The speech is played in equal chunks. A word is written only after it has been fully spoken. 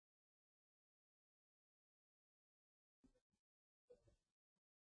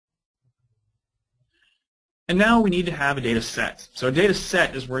And now we need to have a data set. So a data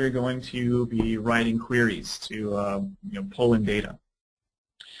set is where you're going to be writing queries to pull in data.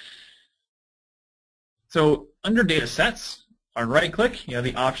 So under data sets, on right click, you have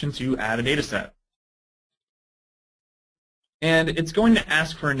the option to add a data set. And it's going to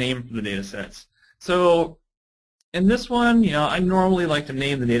ask for a name for the data sets. So in this one, I normally like to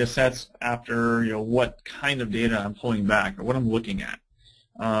name the data sets after what kind of data I'm pulling back or what I'm looking at.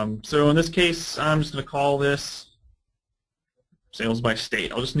 So in this case, I'm just going to call this sales by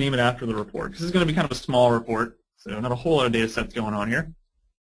state. I'll just name it after the report because this is going to be kind of a small report, so not a whole lot of data sets going on here.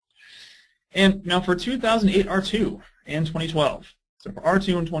 And now for 2008 R2 and 2012, so for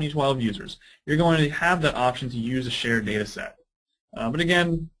R2 and 2012 users, you're going to have that option to use a shared data set. But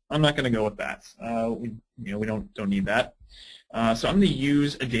again, I'm not going to go with that. We don't need that. So I'm going to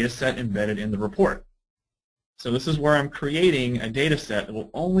use a data set embedded in the report. So this is where I'm creating a data set that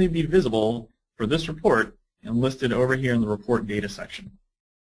will only be visible for this report and listed over here in the report data section.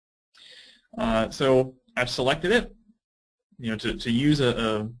 So I've selected it, to use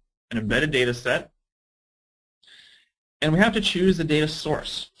an embedded data set. And we have to choose the data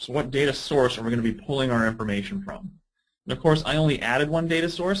source. So what data source are we going to be pulling our information from? And of course, I only added one data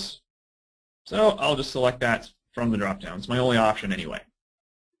source, so I'll just select that from the dropdown. It's my only option anyway.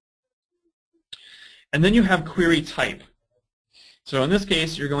 And then you have query type. So in this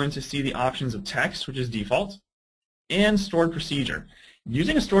case, you're going to see the options of text, which is default, and stored procedure.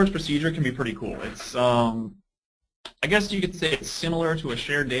 Using a storage procedure can be pretty cool. It's, I guess you could say it's similar to a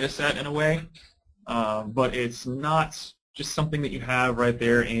shared data set in a way, but it's not just something that you have right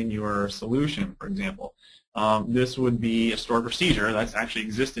there in your solution, for example. This would be a stored procedure that's actually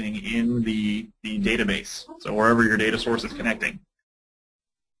existing in the database, so wherever your data source is connecting.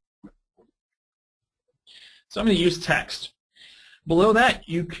 So I'm going to use text. Below that,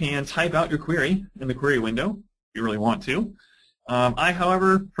 you can type out your query in the query window if you really want to. I,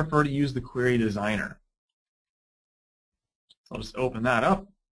 however, prefer to use the query designer. So I'll just open that up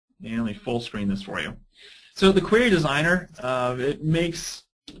and let me full screen this for you. So the query designer, it makes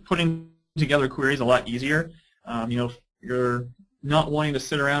putting together queries a lot easier. If you're not wanting to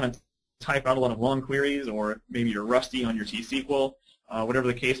sit around and type out a lot of long queries, or maybe you're rusty on your T-SQL, whatever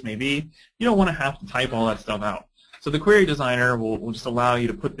the case may be, you don't want to have to type all that stuff out. So the query designer will just allow you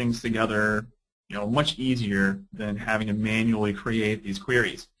to put things together much easier than having to manually create these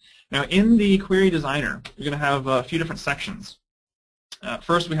queries. Now in the query designer, you're going to have a few different sections.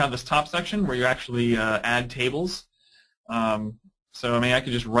 First we have this top section where you actually add tables. So I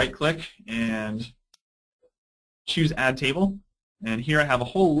could just right click and choose add table, and here I have a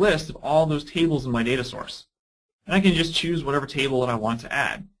whole list of all those tables in my data source. And I can just choose whatever table that I want to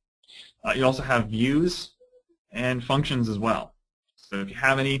add. You also have views and functions as well. So if you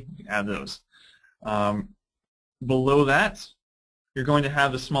have any, you can add those. Below that, you're going to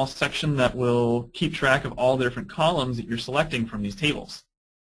have the small section that will keep track of all the different columns that you're selecting from these tables.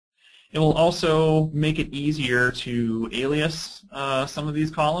 It will also make it easier to alias some of these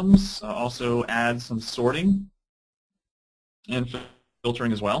columns, also add some sorting and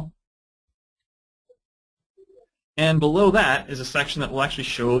filtering as well. And below that is a section that will actually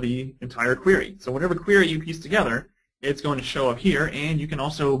show the entire query. So whatever query you piece together, it's going to show up here, and you can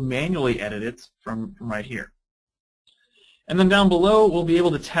also manually edit it from right here. And then down below, we'll be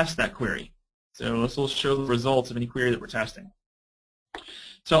able to test that query. So this will show the results of any query that we're testing.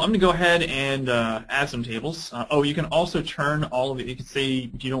 So I'm going to go ahead and add some tables. You can also turn all of it. You can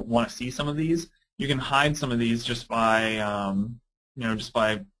say if you don't want to see some of these, you can hide some of these just by just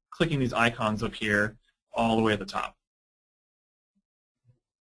by clicking these icons up here all the way at the top.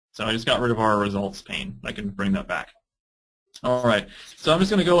 So I just got rid of our results pane. I can bring that back. All right, so I'm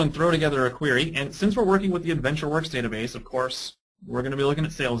just going to go and throw together a query. And since we're working with the AdventureWorks database, of course, we're going to be looking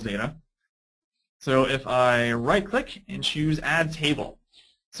at sales data. So if I right-click and choose Add Table.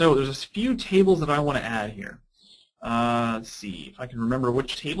 So there's a few tables that I want to add here. Let's see if I can remember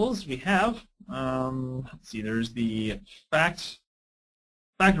which tables we have. Let's see, there's the fact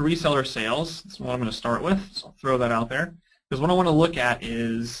reseller sales. That's what I'm going to start with. So I'll throw that out there. Because what I want to look at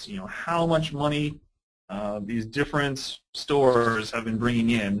is, how much money these different stores have been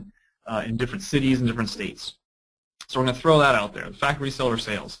bringing in different cities and different states. So we're going to throw that out there, the fact reseller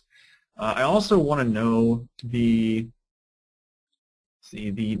sales. I also want to know the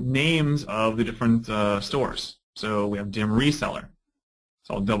names of the different stores. So we have dim reseller.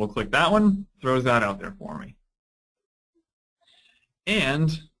 So I'll double click that one, throws that out there for me.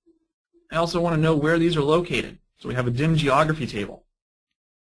 And I also want to know where these are located. So we have a dim geography table.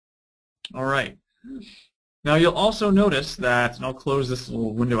 All right. Now you'll also notice that, and I'll close this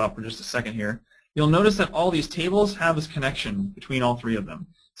little window up for just a second here, you'll notice that all these tables have this connection between all three of them.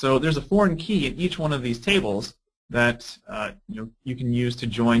 So there's a foreign key in each one of these tables that you can use to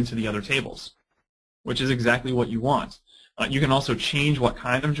join to the other tables, which is exactly what you want. You can also change what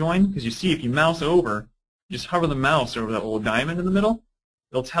kind of join, because you see if you mouse over, just hover the mouse over that little diamond in the middle,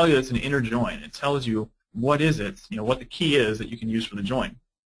 it'll tell you it's an inner join. It tells you what is it, what the key is that you can use for the join.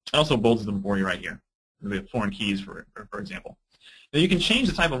 It also bolds them for you right here, the foreign keys, for example. Now you can change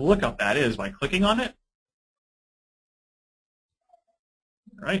the type of lookup that is by clicking on it.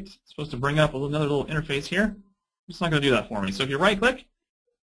 All right, it's supposed to bring up another little interface here. It's not going to do that for me. So if you right-click,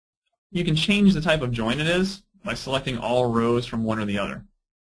 you can change the type of join it is by selecting all rows from one or the other.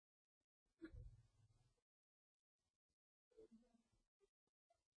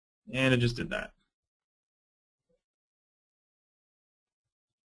 And it just did that.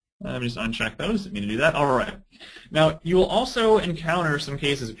 Let me just uncheck those. Didn't mean to do that. All right. Now, you will also encounter some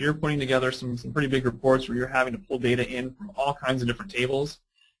cases if you're putting together some pretty big reports where you're having to pull data in from all kinds of different tables.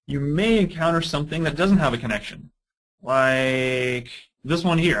 You may encounter something that doesn't have a connection, like this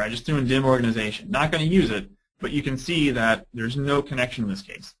one here. I just threw in dim organization. Not going to use it, but you can see that there's no connection in this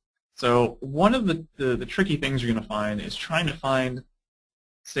case. So one of the tricky things you're going to find is trying to find,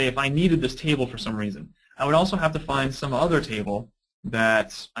 say, if I needed this table for some reason, I would also have to find some other table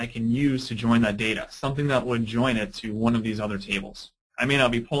that I can use to join that data, something that would join it to one of these other tables. I may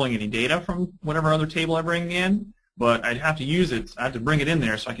not be pulling any data from whatever other table I bring in, but I'd have to use it, I have to bring it in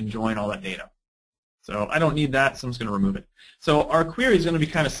there so I can join all that data. So I don't need that, so I'm just going to remove it. So our query is going to be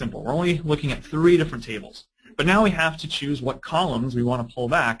kind of simple. We're only looking at 3 different tables. But now we have to choose what columns we want to pull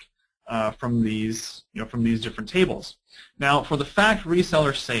back from these different tables. Now for the fact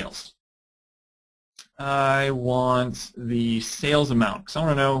reseller sales, I want the sales amount, because I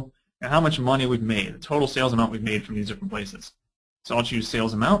want to know how much money we've made, the total sales amount we've made from these different places. So I'll choose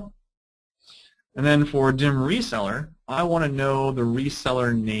sales amount. And then for dim reseller, I want to know the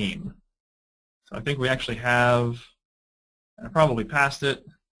reseller name. So I think we actually have, I probably passed it,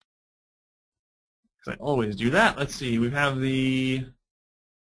 because I always do that. Let's see, we have the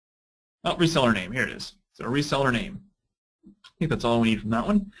reseller name. Here it is. So reseller name. I think that's all we need from that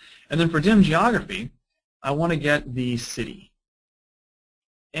one. And then for dim geography, I want to get the city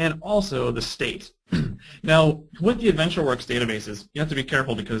and also the state. Now, with the AdventureWorks databases, you have to be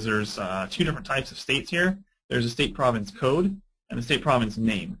careful because there's 2 different types of states here. There's a state province code and a state province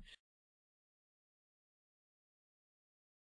name.